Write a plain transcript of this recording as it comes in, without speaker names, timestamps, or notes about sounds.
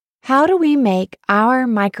How do we make our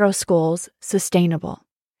micro schools sustainable?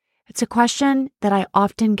 It's a question that I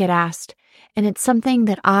often get asked, and it's something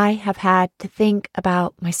that I have had to think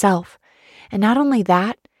about myself. And not only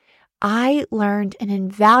that, I learned an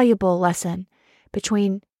invaluable lesson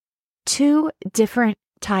between two different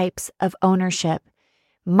types of ownership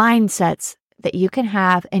mindsets that you can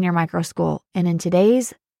have in your micro school. And in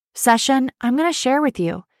today's session, I'm going to share with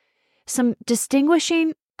you some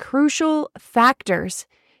distinguishing crucial factors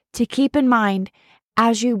to keep in mind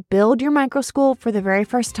as you build your micro school for the very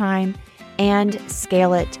first time and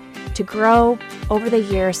scale it to grow over the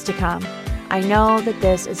years to come. I know that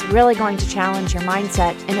this is really going to challenge your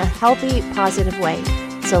mindset in a healthy, positive way.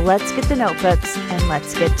 So let's get the notebooks and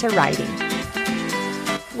let's get to writing.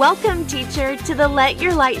 Welcome, teacher, to the Let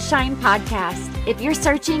Your Light Shine podcast. If you're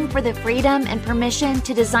searching for the freedom and permission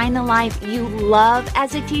to design the life you love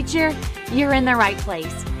as a teacher, you're in the right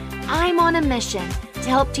place. I'm on a mission to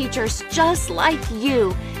help teachers just like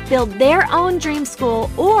you build their own dream school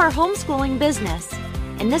or homeschooling business.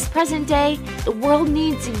 In this present day, the world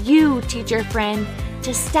needs you, teacher friend,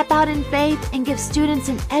 to step out in faith and give students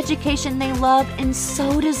an education they love and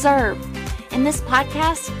so deserve. In this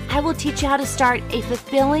podcast, I will teach you how to start a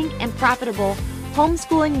fulfilling and profitable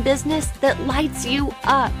homeschooling business that lights you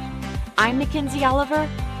up. I'm Mackenzie Oliver,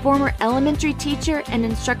 former elementary teacher and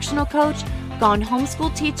instructional coach, gone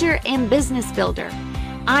homeschool teacher and business builder.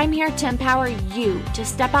 I'm here to empower you to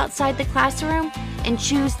step outside the classroom and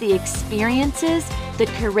choose the experiences, the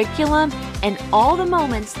curriculum, and all the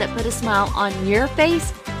moments that put a smile on your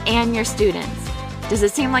face and your students. Does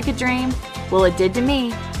it seem like a dream? Well, it did to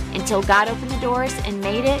me, until God opened the doors and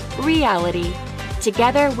made it reality.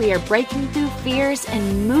 Together, we are breaking through fears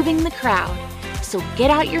and moving the crowd. So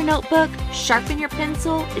get out your notebook, sharpen your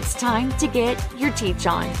pencil. It's time to get your teach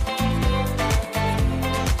on.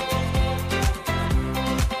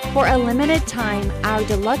 For a limited time, our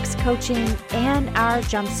deluxe coaching and our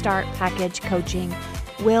Jumpstart package coaching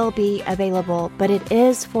will be available, but it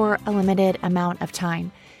is for a limited amount of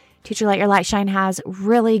time. Teacher Let Your Light Shine has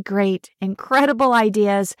really great, incredible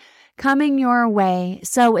ideas coming your way.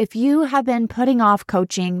 So if you have been putting off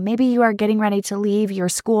coaching, maybe you are getting ready to leave your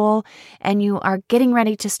school and you are getting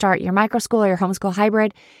ready to start your micro school or your homeschool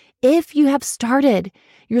hybrid. If you have started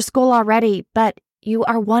your school already, but you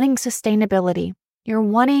are wanting sustainability, you're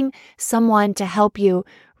wanting someone to help you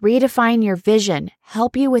redefine your vision,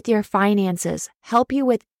 help you with your finances, help you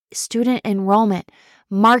with student enrollment,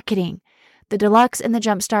 marketing. The Deluxe and the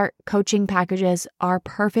Jumpstart coaching packages are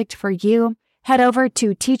perfect for you. Head over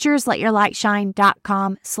to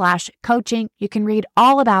teachersletyourlightshine.com/coaching. You can read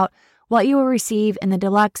all about what you will receive in the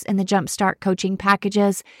Deluxe and the Jumpstart coaching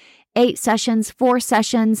packages. 8 sessions, 4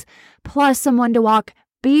 sessions, plus someone to walk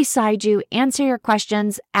beside you, answer your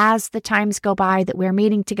questions as the times go by that we're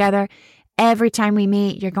meeting together. Every time we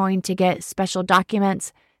meet, you're going to get special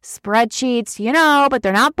documents, spreadsheets, but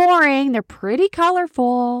they're not boring. They're pretty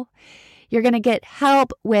colorful. You're going to get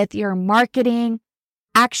help with your marketing,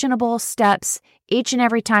 actionable steps each and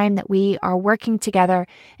every time that we are working together.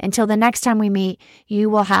 Until the next time we meet,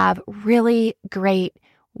 you will have really great,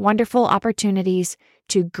 wonderful opportunities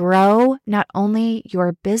to grow not only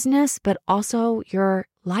your business, but also your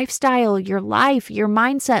lifestyle, your life, your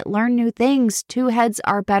mindset, learn new things. 2 heads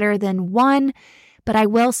are better than 1. But I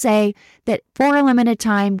will say that for a limited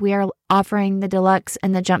time, we are offering the Deluxe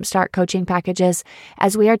and the Jumpstart coaching packages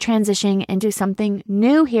as we are transitioning into something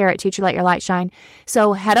new here at Teacher Let Your Light Shine.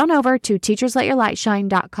 So head on over to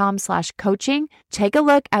teachersletyourlightshine.com/coaching. Take a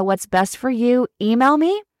look at what's best for you. Email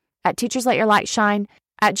me at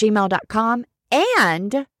teachersletyourlightshine@gmail.com.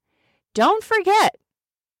 And don't forget,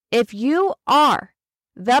 if you are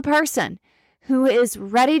the person who is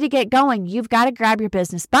ready to get going, you've got to grab your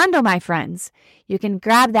business bundle, my friends. You can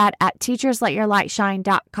grab that at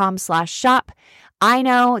teachersletyourlightshine.com/shop. I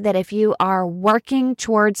know that if you are working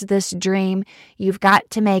towards this dream, you've got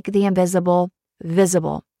to make the invisible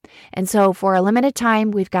visible. And so for a limited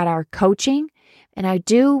time, we've got our coaching. And I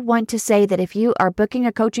do want to say that if you are booking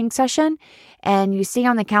a coaching session and you see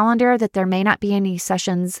on the calendar that there may not be any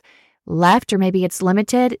sessions left, or maybe it's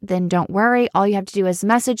limited, then don't worry. All you have to do is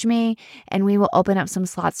message me and we will open up some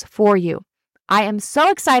slots for you. I am so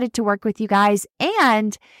excited to work with you guys.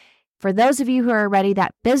 And for those of you who are ready,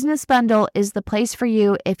 that business bundle is the place for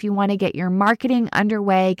you if you want to get your marketing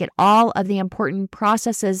underway, get all of the important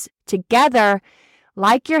processes together,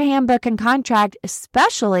 like your handbook and contract,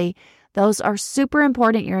 especially. Those are super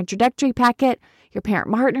important. Your introductory packet, your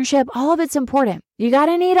parent partnership, all of it's important. You got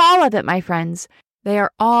to need all of it, my friends. They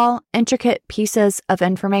are all intricate pieces of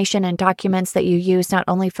information and documents that you use not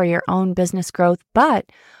only for your own business growth, but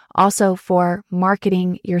Also for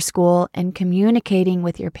marketing your school and communicating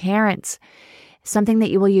with your parents, something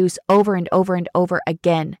that you will use over and over and over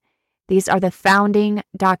again. These are the founding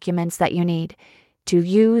documents that you need to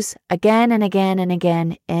use again and again and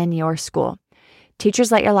again in your school.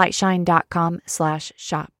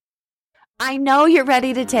 teachersletyourlightshine.com/shop. I know you're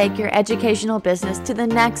ready to take your educational business to the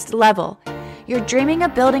next level. You're dreaming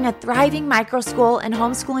of building a thriving microschool and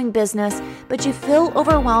homeschooling business, but you feel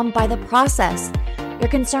overwhelmed by the process. You're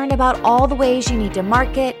concerned about all the ways you need to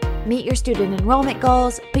market, meet your student enrollment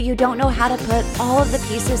goals, but you don't know how to put all of the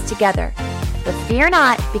pieces together. But fear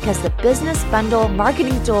not, because the Business Bundle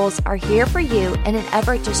marketing tools are here for you in an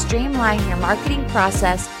effort to streamline your marketing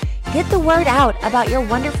process, get the word out about your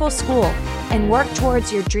wonderful school, and work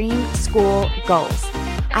towards your dream school goals.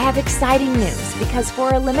 I have exciting news, because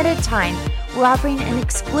for a limited time, we're offering an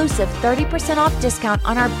exclusive 30% off discount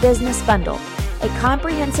on our Business Bundle, a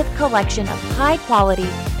comprehensive collection of high-quality,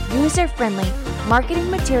 user-friendly marketing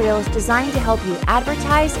materials designed to help you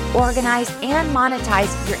advertise, organize, and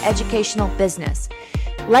monetize your educational business.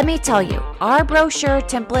 Let me tell you, our brochure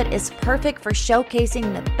template is perfect for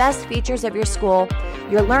showcasing the best features of your school,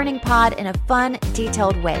 your learning pod in a fun,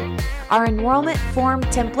 detailed way. Our enrollment form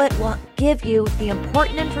template will give you the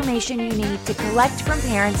important information you need to collect from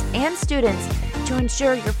parents and students to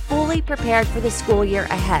ensure you're fully prepared for the school year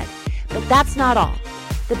ahead. But that's not all.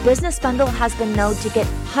 The Business Bundle has been known to get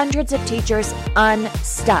hundreds of teachers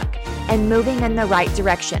unstuck and moving in the right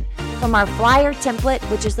direction. From our flyer template,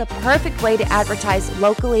 which is the perfect way to advertise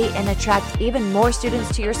locally and attract even more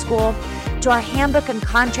students to your school, to our handbook and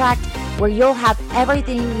contract, where you'll have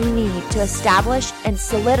everything you need to establish and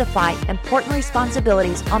solidify important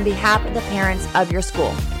responsibilities on behalf of the parents of your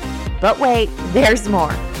school. But wait, there's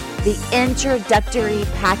more. The introductory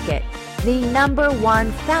packet, the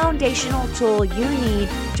 #1 foundational tool you need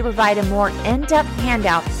to provide a more in-depth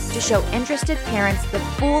handout to show interested parents the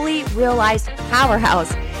fully realized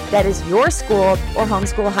powerhouse that is your school or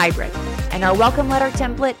homeschool hybrid. And our welcome letter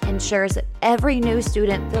template ensures that every new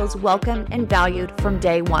student feels welcome and valued from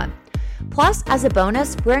day one. Plus, as a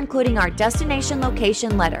bonus, we're including our destination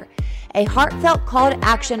location letter, a heartfelt call to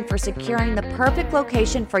action for securing the perfect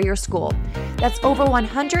location for your school. That's over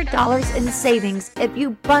 $100 in savings if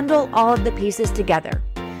you bundle all of the pieces together.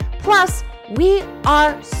 Plus, we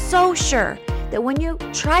are so sure that when you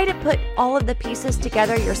try to put all of the pieces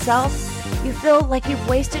together yourself, you feel like you've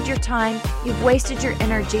wasted your time, you've wasted your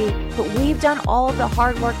energy, but we've done all of the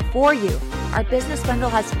hard work for you. Our Business Bundle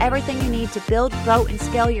has everything you need to build, grow, and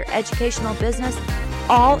scale your educational business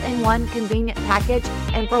all in one convenient package.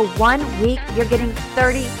 And for 1 week, you're getting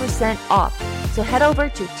 30% off. So head over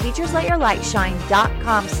to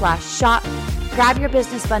teachersletyourlightshine.com/shop. Grab your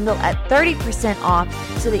Business Bundle at 30% off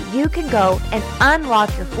so that you can go and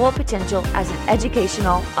unlock your full potential as an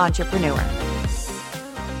educational entrepreneur.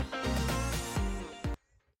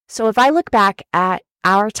 So if I look back at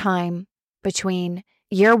our time between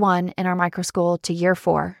year 1 in our microschool to year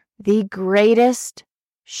 4, the greatest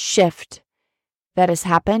shift that has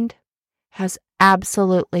happened has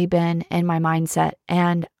absolutely been in my mindset.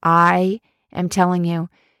 And I am telling you,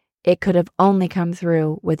 it could have only come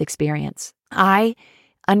through with experience. I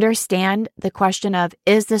understand the question of,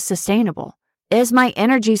 is this sustainable? Is my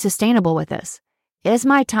energy sustainable with this? Is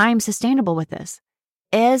my time sustainable with this?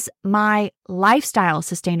 Is my lifestyle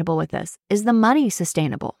sustainable with this? Is the money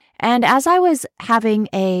sustainable? And as I was having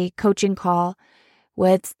a coaching call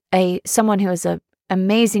with someone who is an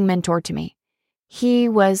amazing mentor to me, he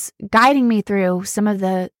was guiding me through some of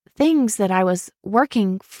the things that I was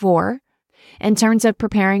working for in terms of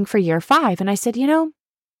preparing for year 5. And I said,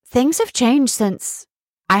 things have changed since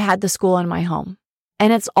I had the school in my home,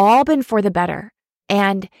 and it's all been for the better.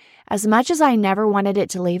 And as much as I never wanted it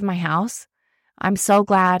to leave my house, I'm so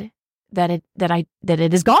glad that it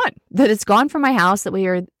is gone, that it's gone from my house, that we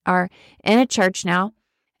are in a church now.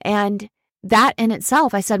 And that in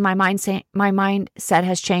itself, I said, my mindset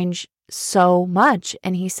has changed so much.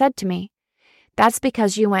 And he said to me, that's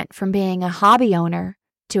because you went from being a hobby owner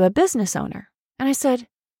to a business owner. And I said,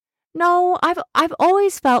 no, I've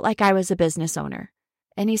always felt like I was a business owner.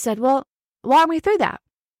 And he said, well, walk me through that.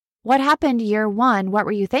 What happened year 1? What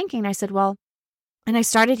were you thinking? I said, well, and I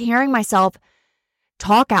started hearing myself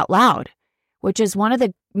talk out loud, which is one of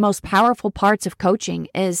the most powerful parts of coaching,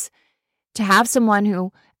 is to have someone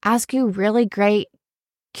who asks you really great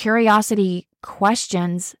curiosity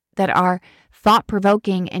questions that are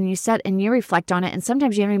thought-provoking, and you reflect on it, and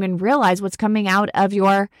sometimes you don't even realize what's coming out of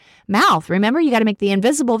your mouth. Remember, you got to make the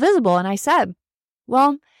invisible visible. And I said,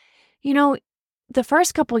 well, the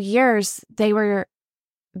first couple years, they were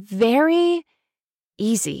very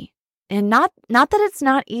easy. And not that it's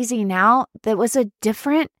not easy now. It was a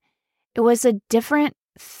different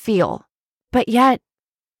feel. But yet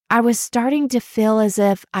I was starting to feel as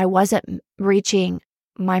if I wasn't reaching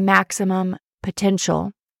my maximum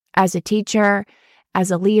potential as a teacher,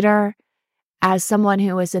 as a leader, as someone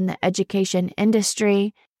who was in the education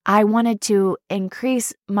industry. I wanted to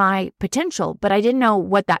increase my potential, but I didn't know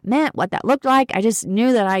what that meant, what that looked like. I just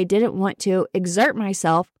knew that I didn't want to exert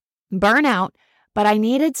myself, burn out, but I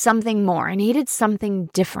needed something more. I needed something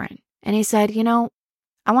different. And he said,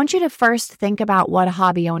 I want you to first think about what a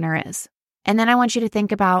hobby owner is. And then I want you to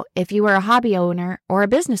think about if you were a hobby owner or a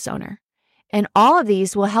business owner. And all of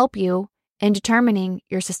these will help you in determining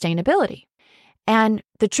your sustainability. And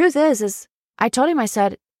the truth is I told him, I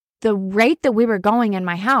said, the rate that we were going in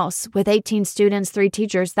my house with 18 students, 3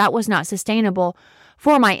 teachers, that was not sustainable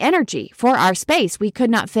for my energy, for our space. We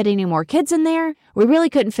could not fit any more kids in there. We really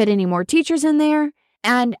couldn't fit any more teachers in there.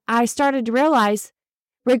 And I started to realize,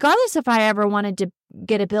 regardless if I ever wanted to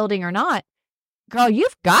get a building or not, girl,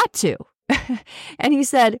 you've got to. And he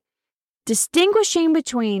said, distinguishing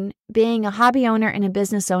between being a hobby owner and a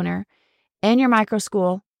business owner in your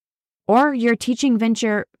microschool or your teaching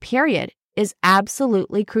venture, period, is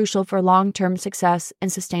absolutely crucial for long-term success and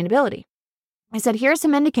sustainability. I said, here are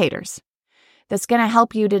some indicators that's going to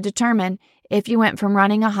help you to determine if you went from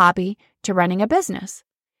running a hobby to running a business.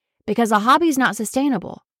 Because a hobby is not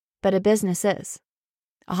sustainable, but a business is.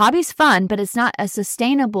 A hobby's fun, but it's not a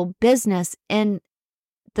sustainable business in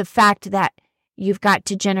the fact that you've got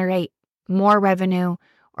to generate more revenue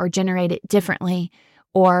or generate it differently,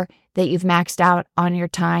 or that you've maxed out on your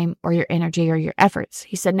time or your energy or your efforts.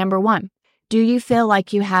 He said, number 1, do you feel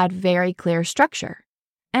like you had very clear structure?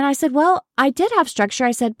 And I said, well, I did have structure.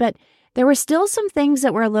 I said, but there were still some things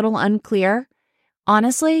that were a little unclear.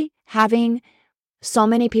 Honestly, having so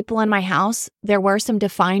many people in my house, there were some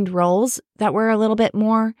defined roles that were a little bit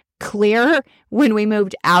more clear when we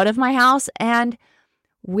moved out of my house. And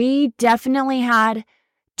we definitely had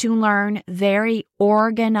to learn very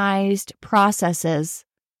organized processes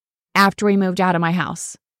after we moved out of my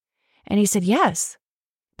house. And he said, yes,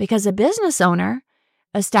 because a business owner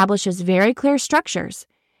establishes very clear structures.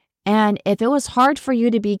 And if it was hard for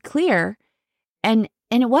you to be clear, and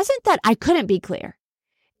it wasn't that I couldn't be clear,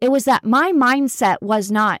 it was that my mindset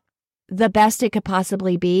was not the best it could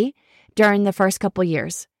possibly be during the first couple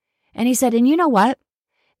years. And he said, and you know what?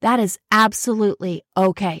 That is absolutely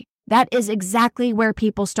okay. That is exactly where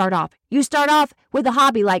people start off. You start off with a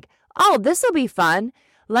hobby like, oh, this will be fun.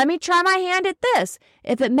 Let me try my hand at this.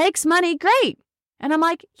 If it makes money, great. And I'm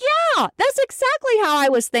like, yeah, that's exactly how I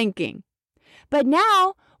was thinking. But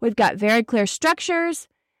now we've got very clear structures,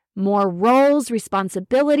 more roles,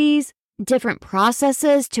 responsibilities, different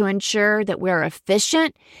processes to ensure that we're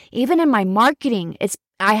efficient. Even in my marketing,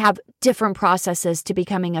 I have different processes to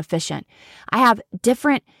becoming efficient. I have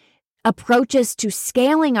different approaches to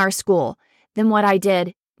scaling our school than what I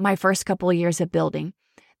did my first couple of years of building.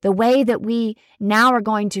 The way that we now are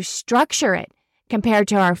going to structure it compared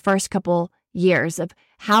to our first couple years of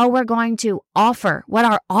how we're going to offer, what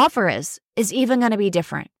our offer is even going to be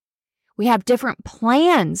different. We have different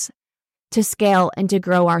plans to scale and to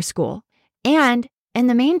grow our school. And in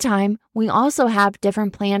the meantime, we also have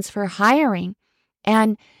different plans for hiring.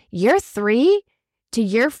 And year 3 to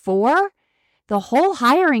year 4, the whole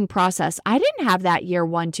hiring process, I didn't have that year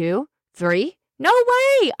 1, 2, 3. No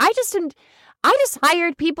way. I just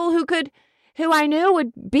hired people who I knew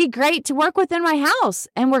would be great to work with in my house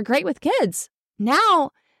and were great with kids.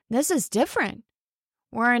 Now, this is different.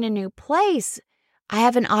 We're in a new place. I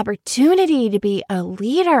have an opportunity to be a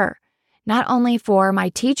leader, not only for my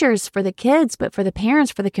teachers, for the kids, but for the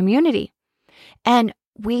parents, for the community. And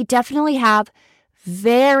we definitely have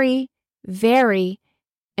very, very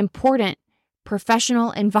important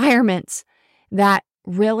professional environments that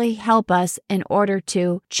really help us in order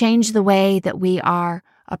to change the way that we are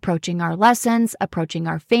approaching our lessons, approaching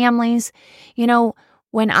our families.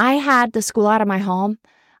 When I had the school out of my home,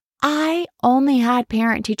 I only had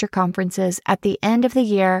parent-teacher conferences at the end of the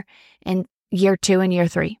year in year 2 and year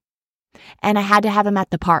 3. And I had to have them at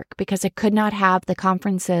the park because I could not have the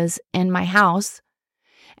conferences in my house.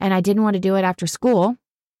 And I didn't want to do it after school.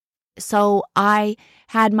 So I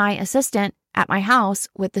had my assistant at my house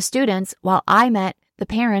with the students while I met the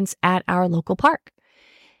parents at our local park.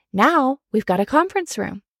 Now we've got a conference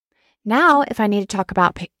room. Now, if I need to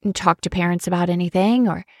talk to parents about anything,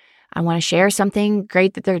 or I want to share something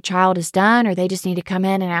great that their child has done, or they just need to come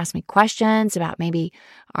in and ask me questions about maybe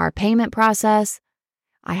our payment process,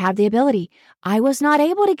 I have the ability. I was not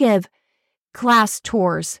able to give class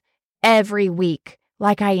tours every week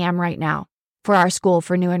like I am right now. for our school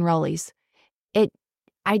for new enrollees.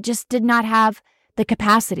 I just did not have the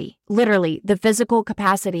capacity, literally the physical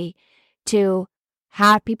capacity to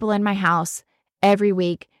have people in my house every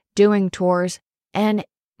week doing tours, and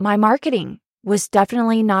my marketing was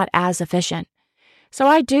definitely not as efficient. So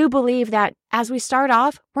I do believe that as we start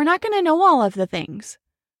off, we're not going to know all of the things.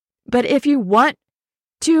 But if you want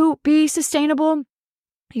to be sustainable,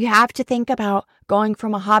 you have to think about going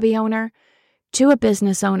from a hobby owner to a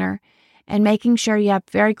business owner and making sure you have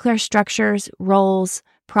very clear structures, roles,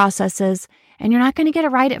 processes, and you're not going to get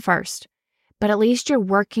it right at first, but at least you're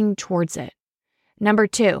working towards it. Number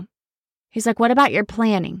 2, he's like, what about your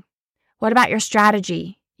planning? What about your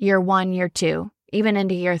strategy? Year 1, year 2, even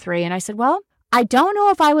into year 3. And I said, well, I don't know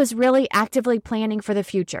if I was really actively planning for the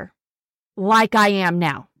future like I am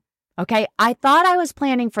now. Okay. I thought I was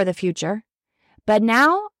planning for the future, but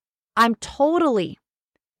now I'm totally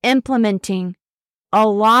implementing a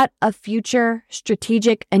lot of future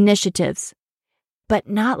strategic initiatives, but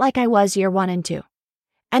not like I was year 1 and 2.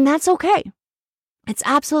 And that's okay. It's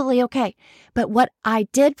absolutely okay. But what I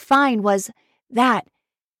did find was that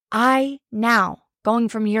I now, going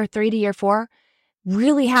from year 3 to year 4,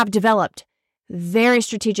 really have developed very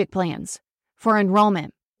strategic plans for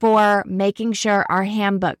enrollment, for making sure our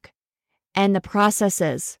handbook and the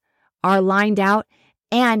processes are lined out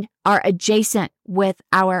and are adjacent with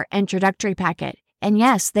our introductory packet. And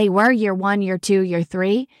yes, they were year 1, year 2, year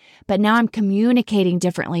 3, but now I'm communicating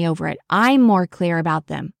differently over it. I'm more clear about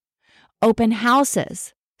them. Open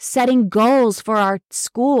houses, setting goals for our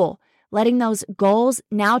school, letting those goals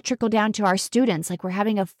now trickle down to our students. Like we're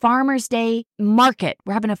having a Farmers Day market.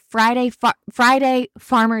 We're having a Friday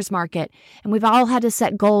farmers market. And we've all had to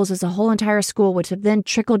set goals as a whole entire school, which have then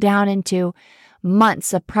trickled down into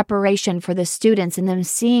months of preparation for the students and them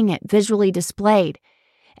seeing it visually displayed.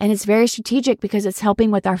 And it's very strategic because it's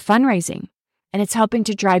helping with our fundraising and it's helping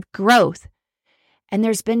to drive growth. And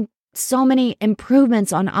there's been so many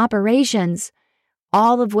improvements on operations,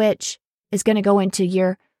 all of which is going to go into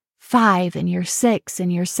year 5 and year 6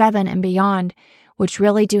 and year 7 and beyond, which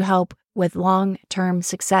really do help with long-term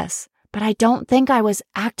success. But I don't think I was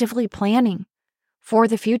actively planning for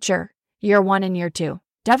the future, year 1 and year 2.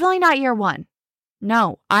 Definitely not year 1.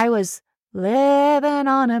 No, I was living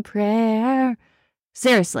on a prayer.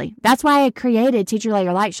 Seriously, that's why I created Teacher Let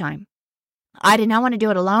Your Light Shine. I did not want to do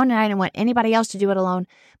it alone, and I didn't want anybody else to do it alone,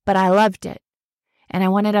 but I loved it. And I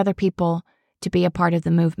wanted other people to be a part of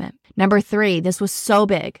the movement. Number 3, this was so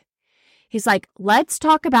big. He's like, let's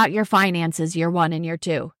talk about your finances year 1 and year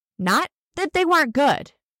 2. Not that they weren't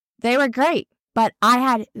good. They were great, but I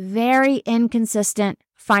had very inconsistent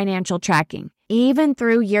financial tracking, even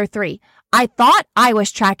through year 3. I thought I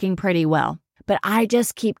was tracking pretty well, but I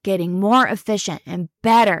just keep getting more efficient and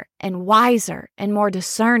better and wiser and more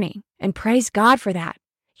discerning. And praise God for that.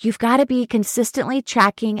 You've got to be consistently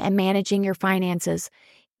tracking and managing your finances.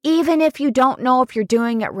 Even if you don't know if you're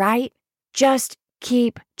doing it right, just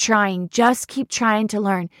keep trying. Just keep trying to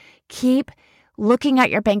learn. Keep looking at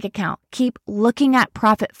your bank account. Keep looking at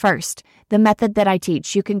Profit First, the method that I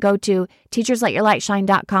teach. You can go to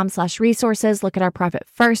teachersletyourlightshine.com/resources. Look at our Profit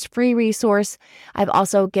First free resource. I've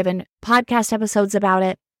also given podcast episodes about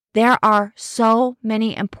it. There are so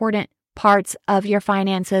many important parts of your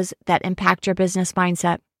finances that impact your business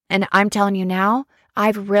mindset. And I'm telling you now,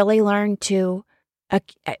 I've really learned to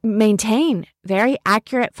maintain very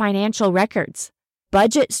accurate financial records,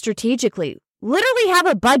 budget strategically, literally have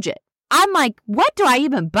a budget. I'm like, what do I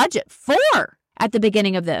even budget for at the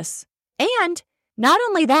beginning of this? And not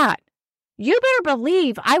only that, you better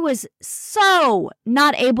believe I was so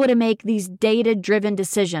not able to make these data-driven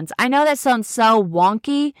decisions. I know that sounds so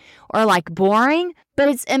wonky or like boring, but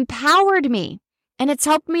it's empowered me. And it's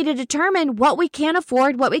helped me to determine what we can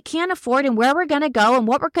afford, what we can't afford, and where we're going to go and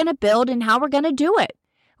what we're going to build and how we're going to do it.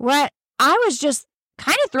 Where I was just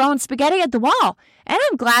kind of throwing spaghetti at the wall, and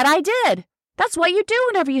I'm glad I did. That's what you do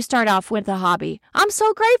whenever you start off with a hobby. I'm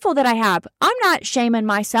so grateful that I have. I'm not shaming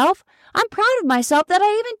myself. I'm proud of myself that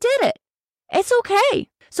I even did it. It's okay.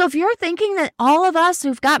 So if you're thinking that all of us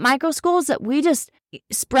who've got microschools, that we just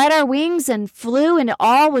spread our wings and flew and it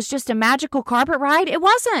all was just a magical carpet ride, it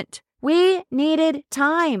wasn't. We needed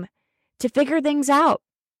time to figure things out.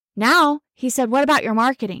 Now, he said, what about your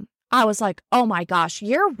marketing? I was like, oh my gosh,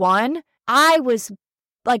 year 1, I was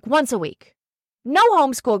like once a week. No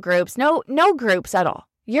homeschool groups, no groups at all.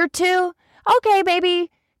 Year 2, okay, maybe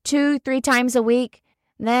 2-3 times a week.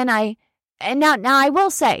 Then now I will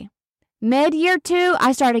say, mid-year 2,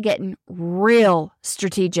 I started getting real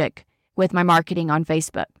strategic with my marketing on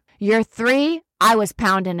Facebook. Year 3, I was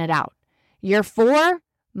pounding it out. Year 4,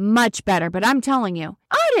 much better. But I'm telling you,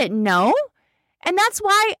 I didn't know And that's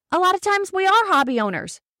why a lot of times we are hobby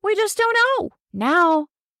owners. We just don't know. Now,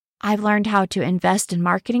 I've learned how to invest in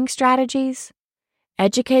marketing strategies,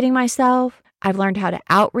 educating myself. I've learned how to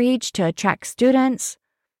outreach to attract students,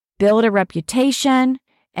 build a reputation,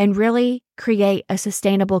 and really create a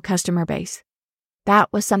sustainable customer base. That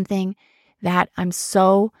was something that I'm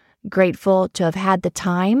so grateful to have had the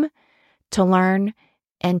time to learn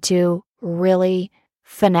and to really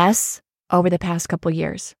finesse over the past couple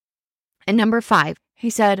years. And number 5,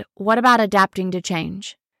 he said, what about adapting to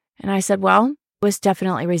change? And I said, well, was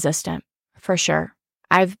definitely resistant, for sure.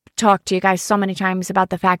 I've talked to you guys so many times about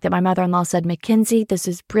the fact that my mother-in-law said, Mackenzie, this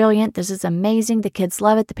is brilliant. This is amazing. The kids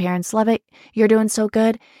love it. The parents love it. You're doing so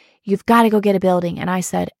good. You've got to go get a building. And I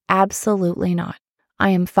said, absolutely not. I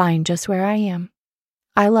am fine just where I am.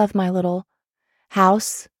 I love my little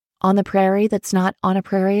house on the prairie that's not on a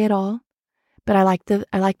prairie at all, but I like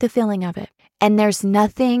the feeling of it. And there's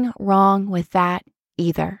nothing wrong with that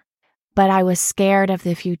either. But I was scared of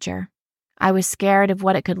the future. I was scared of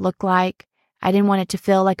what it could look like. I didn't want it to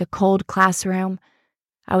feel like a cold classroom.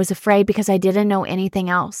 I was afraid because I didn't know anything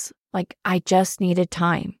else. Like, I just needed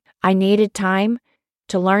time. I needed time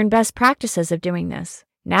to learn best practices of doing this.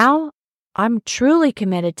 Now, I'm truly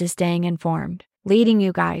committed to staying informed, leading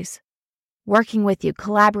you guys, working with you,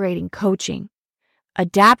 collaborating, coaching,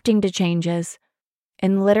 adapting to changes,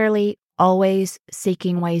 and literally always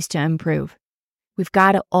seeking ways to improve. We've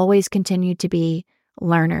got to always continue to be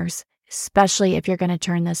learners, especially if you're going to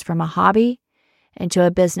turn this from a hobby into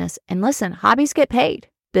a business. And listen, hobbies get paid.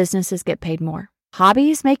 Businesses get paid more.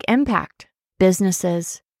 Hobbies make impact.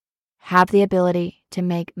 Businesses have the ability to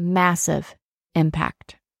make massive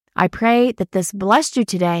impact. I pray that this blessed you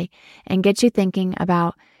today and gets you thinking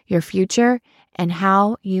about your future and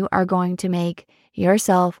how you are going to make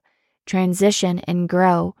yourself transition and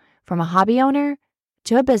grow from a hobby owner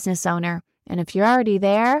to a business owner. And if you're already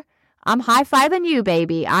there, I'm high-fiving you,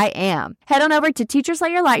 baby. I am. Head on over to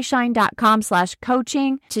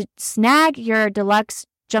teachersletyourlightshine.com/coaching to snag your deluxe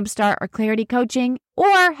Jumpstart or Clarity coaching,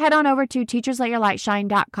 or head on over to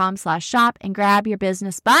teachersletyourlightshine.com/shop and grab your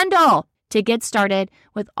business bundle to get started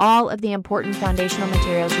with all of the important foundational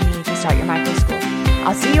materials you need to start your Microschool.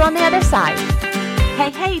 I'll see you on the other side.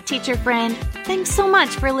 Hey, teacher friend. Thanks so much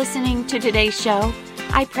for listening to today's show.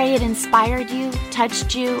 I pray it inspired you,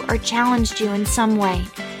 touched you, or challenged you in some way,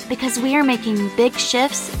 because we are making big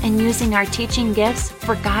shifts and using our teaching gifts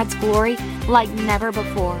for God's glory like never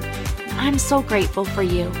before. I'm so grateful for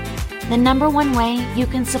you. The number one way you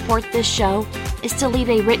can support this show is to leave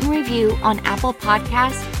a written review on Apple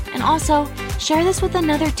Podcasts and also share this with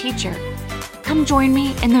another teacher. Come join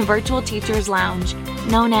me in the Virtual Teachers Lounge,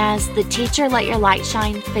 known as the Teacher Let Your Light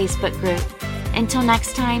Shine Facebook group. Until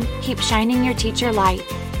next time, keep shining your teacher light.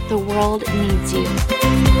 The world needs you.